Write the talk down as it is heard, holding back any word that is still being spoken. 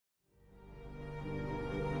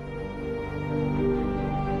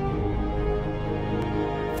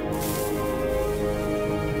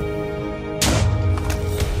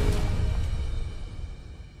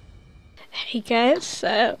you go,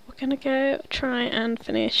 so we're gonna go try and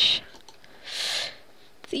finish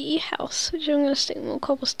the house, which I'm gonna stick more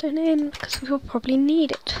cobblestone in because we will probably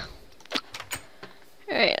need it.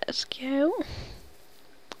 Alright, let's go.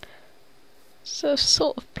 So I've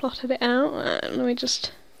sort of plotted it out. Let me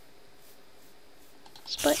just...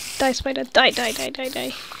 die, spider, die. There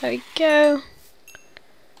we go.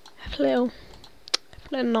 Have a little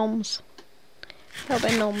noms. A little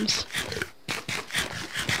bit noms.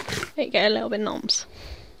 There you go, a little bit noms.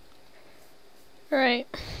 Right.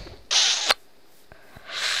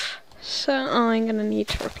 So I'm gonna need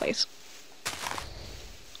to replace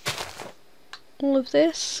all of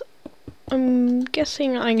this. I'm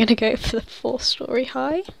guessing I'm gonna go for the 4-story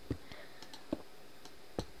high.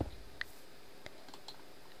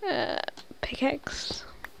 Pickaxe.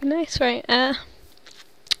 Nice, right?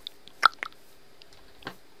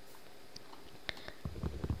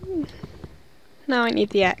 Now I need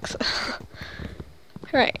the axe.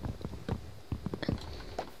 Right.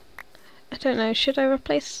 I don't know, should I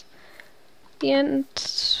replace the end?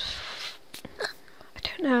 I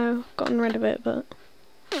don't know, I've gotten rid of it, but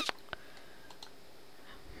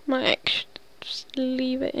might actually just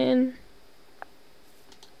leave it in.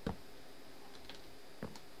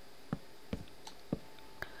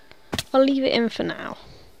 I'll leave it in for now.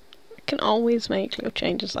 I can always make little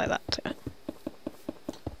changes like that to it.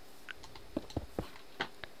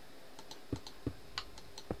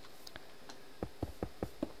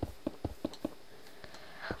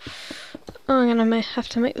 Oh, I'm gonna have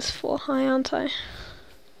to make this 4 high, aren't I?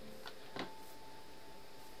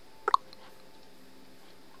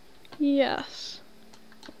 Yes.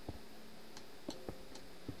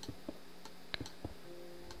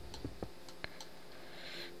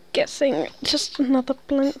 Guessing just another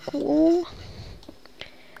blank wall.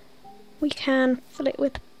 We can fill it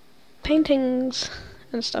with paintings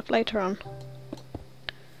and stuff later on.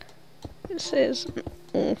 This is an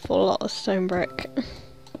awful lot of stone brick.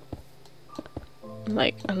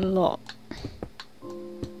 Like, a lot.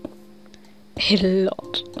 A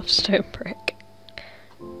lot of stone brick.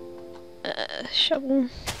 Shovel.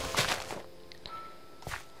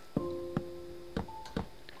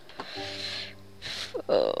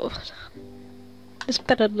 Oh. This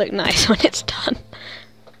better look nice when it's done.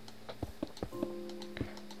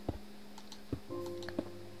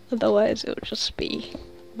 Otherwise it'll just be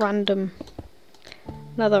random.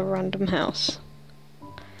 Another random house.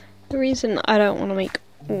 The reason I don't want to make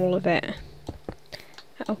all of it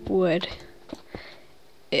out of wood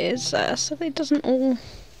is so that it doesn't all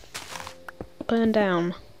burn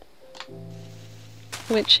down.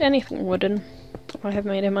 Which anything wooden I have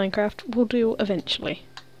made in Minecraft will do eventually.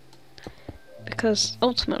 Because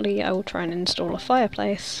ultimately I will try and install a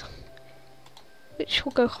fireplace, which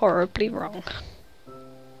will go horribly wrong.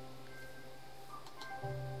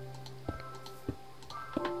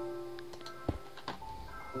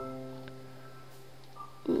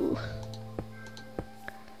 Ooh.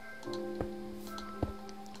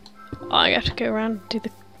 I have to go around and do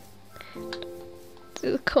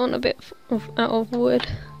the corner bit out of wood.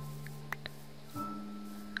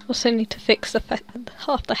 Also need to fix the fact that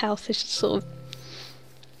half the house is just sort of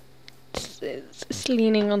it's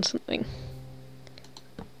leaning on something.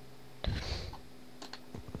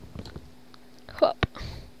 Whoop.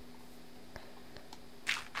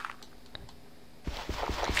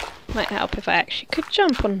 Might help if I actually could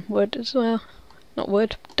jump on wood as well. Not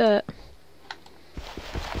wood, dirt.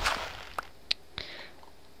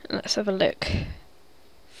 Let's have a look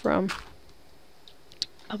from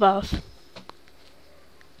above.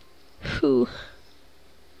 Whew.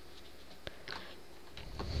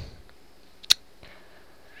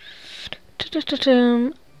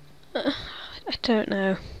 I don't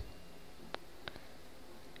know.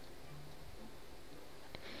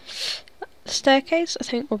 The staircase I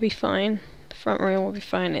think will be fine. The front room will be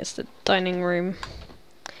fine. It's the dining room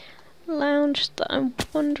lounge that I'm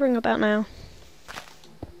wondering about now.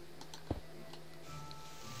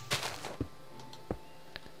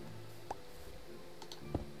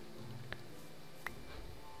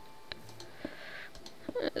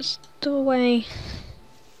 Let's do away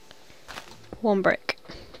 1 brick.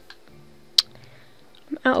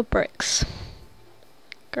 I'm out of bricks.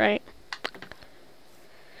 Great.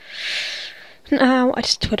 Now I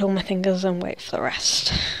just twiddle my fingers and wait for the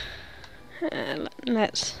rest.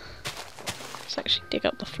 Let's actually dig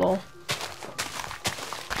up the floor.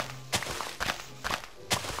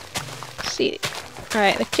 See,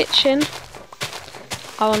 right, the kitchen.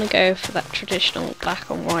 I want to go for that traditional black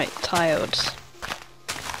and white tiled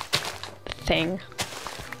thing,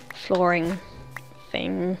 flooring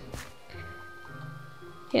thing.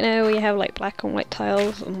 You know, we have like black and white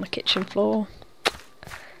tiles on the kitchen floor.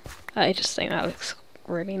 I just think that looks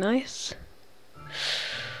really nice.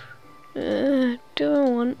 Do I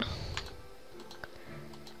want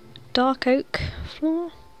dark oak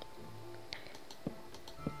floor?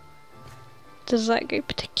 Does that go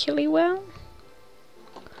particularly well?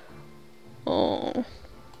 Oh,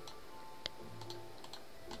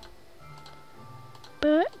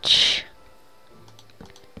 birch.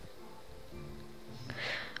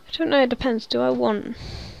 I don't know, it depends. Do I want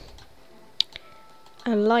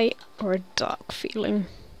a light or a dark feeling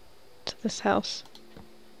to this house?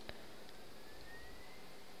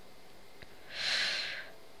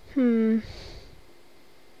 I'm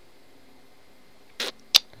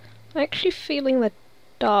actually feeling the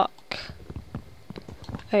dark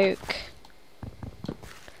oak.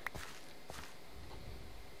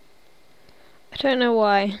 I don't know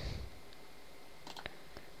why.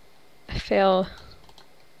 I feel...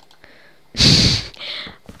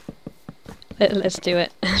 Let's do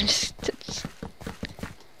it.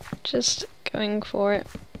 just going for it.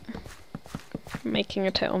 Making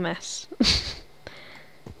a total mess.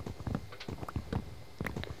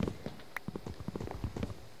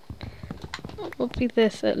 What will be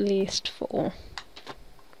this at least for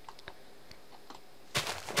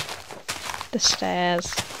the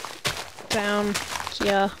stairs down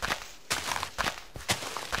here?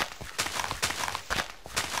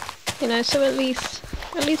 You know, so at least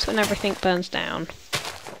when everything burns down,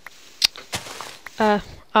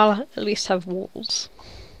 I'll at least have walls.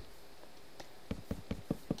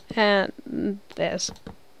 And there's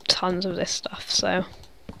tons of this stuff, so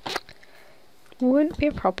it wouldn't be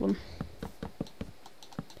a problem.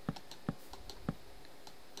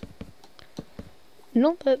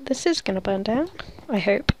 Not that this is gonna burn down, I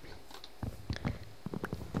hope.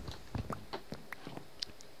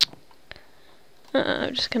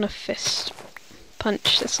 I'm just gonna fist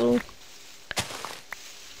punch this all.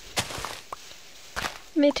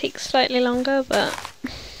 May take slightly longer, but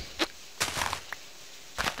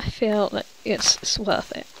I feel that it's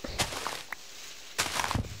worth it.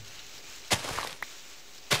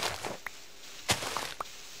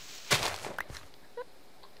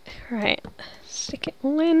 Right, stick it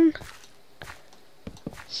all in.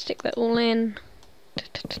 Stick that all in.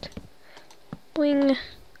 Boing.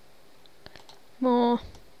 More.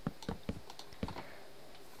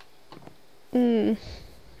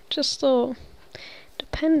 Just thought,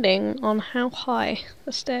 depending on how high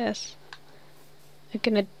the stairs are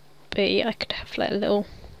gonna be, I could have like a little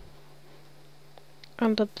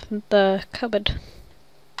under the cupboard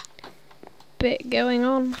bit going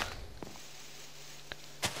on.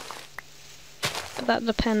 But that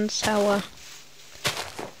depends how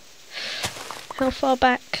far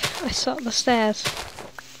back I start the stairs.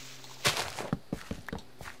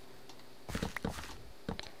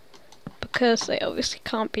 Because they obviously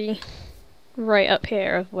can't be right up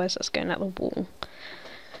here, otherwise that's going out the wall.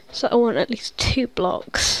 So I want at least 2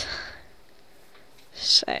 blocks.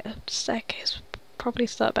 So the staircase would probably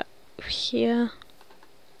start about here.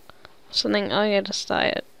 Something. I'm going to start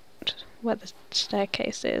at where the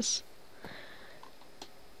staircase is.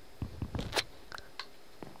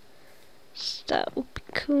 So that would be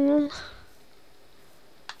cool.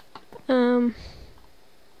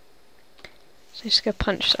 So just go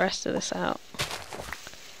punch the rest of this out.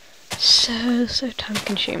 So time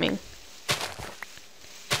consuming.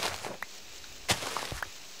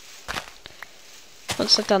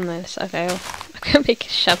 Once I've done this, I'm going to make a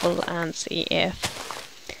shovel and see if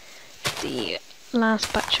the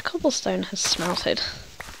last batch of cobblestone has smelted.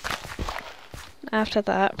 After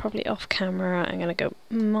that, probably off camera, I'm going to go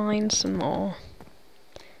mine some more.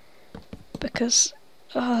 Because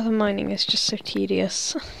the mining is just so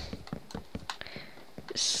tedious.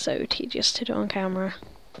 It's so tedious to do on camera.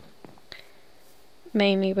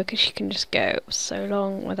 Mainly because you can just go so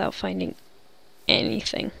long without finding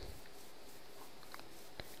anything.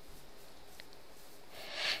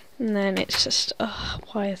 And then it's just,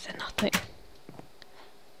 why is there nothing?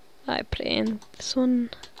 I put in this one.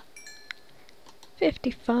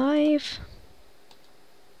 55.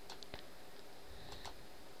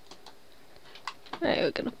 Right,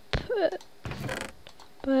 we're gonna put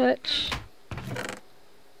birch,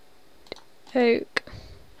 oak,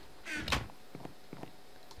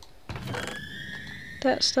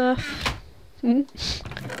 that stuff,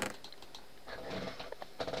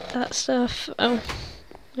 that stuff. Oh,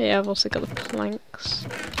 yeah, I've also got the planks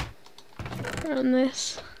around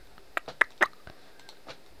this.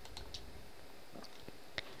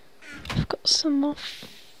 I've got some more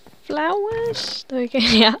flowers. There we go.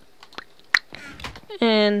 Yeah.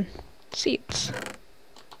 And seeds.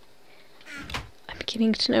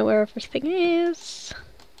 beginning to know where everything is.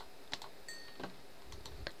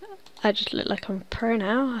 I just look like I'm a pro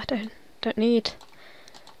now. I don't need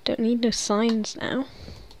no signs now.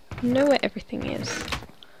 I know where everything is.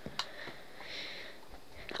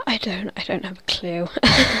 I don't have a clue.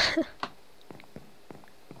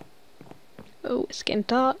 Oh, it's getting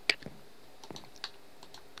dark.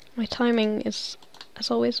 My timing is, as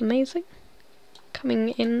always, amazing. Coming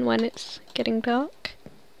in when it's getting dark.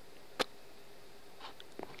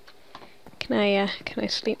 Can I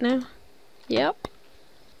sleep now? Yep.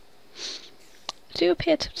 I do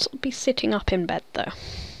appear to sort of be sitting up in bed though.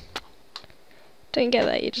 Don't get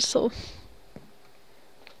that, you just sort of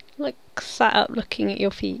like sat up looking at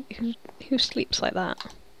your feet. Who sleeps like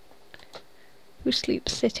that? Who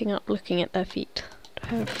sleeps sitting up looking at their feet?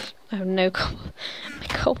 I have no my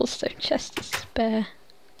cobblestone chest is spare.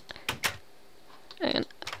 And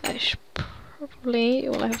I should probably,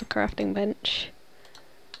 well, I have a crafting bench.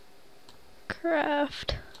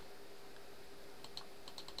 Craft.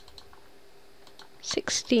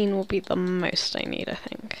 16 will be the most I need, I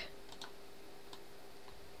think.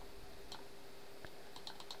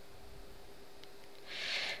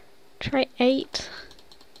 Try 8.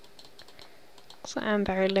 Because I am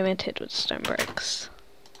very limited with stone bricks.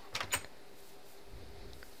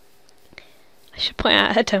 I should point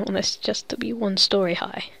out I don't want this just to be 1 story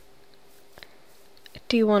high. I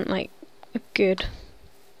do want like a good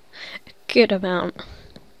amount.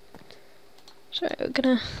 So we're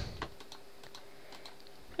gonna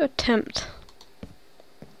attempt.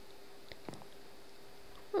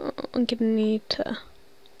 Oh, I'm gonna need to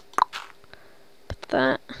put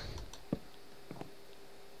that.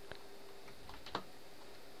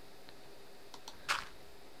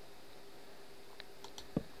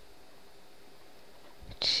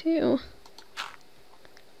 Two,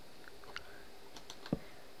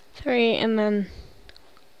 3, and then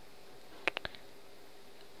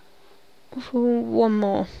 1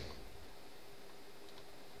 more.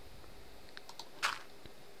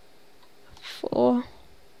 4,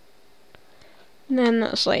 and then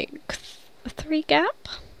that's like a 3 gap.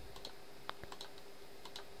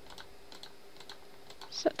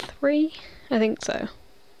 Is that 3? I think so.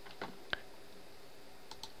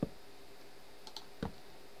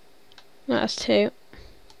 That's 2.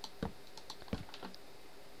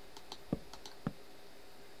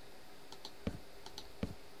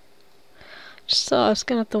 Just thought I was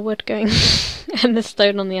gonna have the wood going and the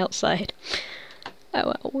stone on the outside.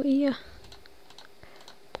 Oh well, we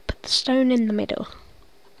put the stone in the middle.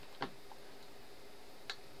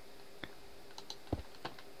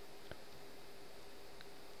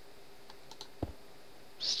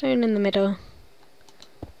 Stone in the middle.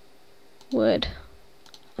 Wood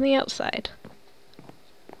on the outside.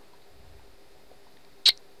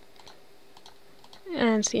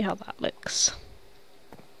 And see how that looks.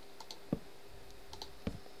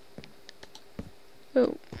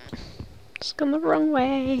 Oh, it's gone the wrong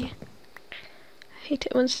way. I hate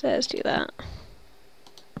it when stairs do that.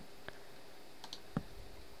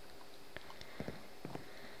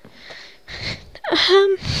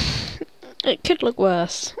 It could look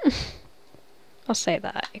worse. I'll say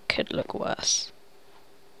that, it could look worse.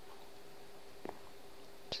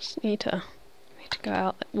 Just need to go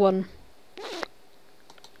out at 1.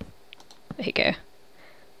 There you go.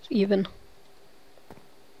 It's even.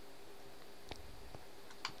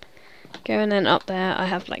 Go, and then up there I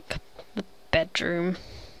have like the bedroom.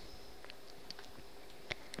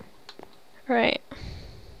 Right.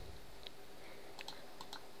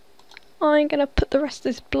 I'm gonna put the rest of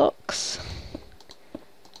these blocks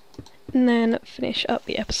and then finish up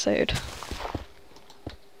the episode.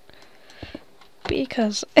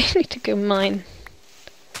 Because I need to go mine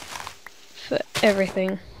for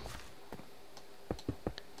everything.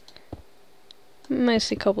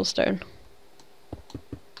 Mostly cobblestone.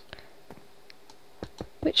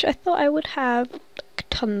 Which I thought I would have like,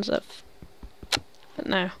 tons of. But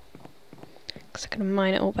no. Because I'm going to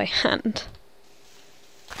mine it all by hand.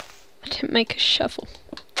 I didn't make a shovel.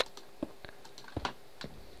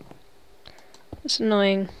 It's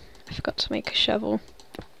annoying. I forgot to make a shovel.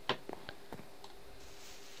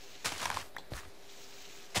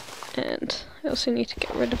 And I also need to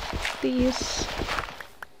get rid of these.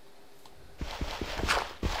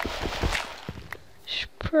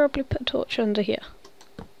 Should probably put a torch under here.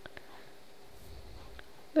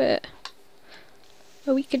 But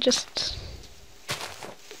we could just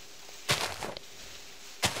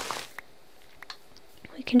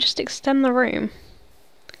extend the room,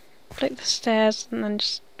 like the stairs, and then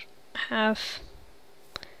just have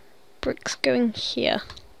bricks going here.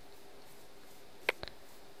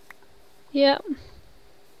 Yep,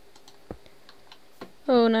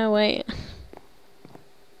 Oh no, wait.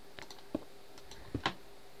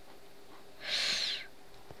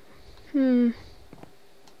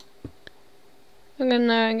 I'm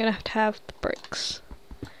gonna have the bricks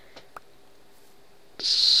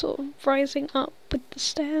sort of rising up with the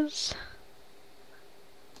stairs.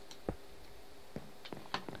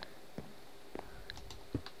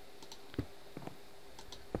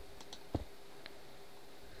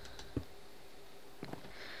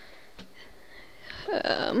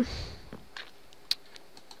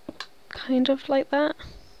 Kind of like that.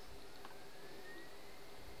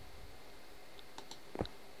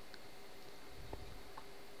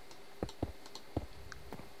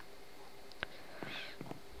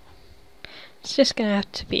 It's just gonna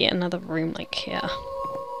have to be another room like here.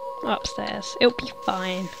 Upstairs. It'll be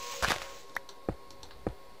fine.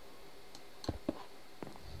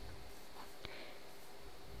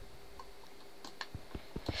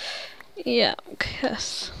 Yeah,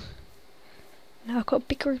 because now I've got a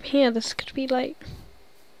big room here. This could be like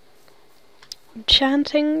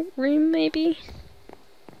enchanting room, maybe.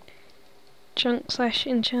 Junk /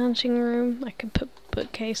 enchanting room. I can put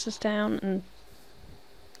bookcases down and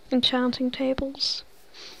enchanting tables.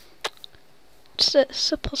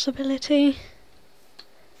 It's a possibility.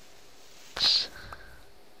 It's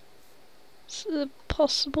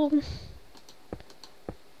possible.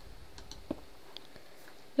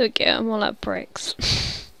 Okay, I'm all out of bricks.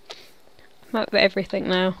 I'm out of everything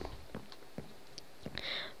now.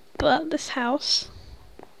 But this house,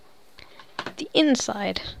 the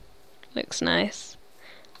inside looks nice.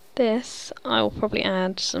 This, I will probably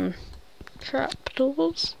add some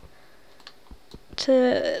trapdoors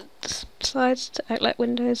to the sides to act like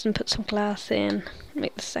windows and put some glass in.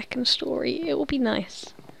 Make the second story. It will be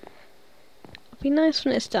nice. It'll be nice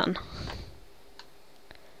when it's done.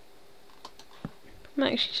 I'm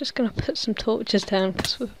actually just going to put some torches down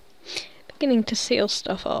because we're beginning to seal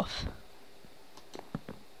stuff off.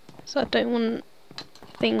 So I don't want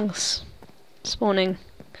things spawning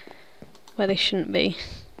where they shouldn't be.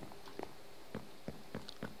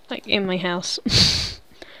 Like in my house.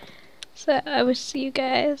 So I will see you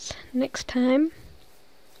guys next time.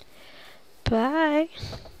 Bye.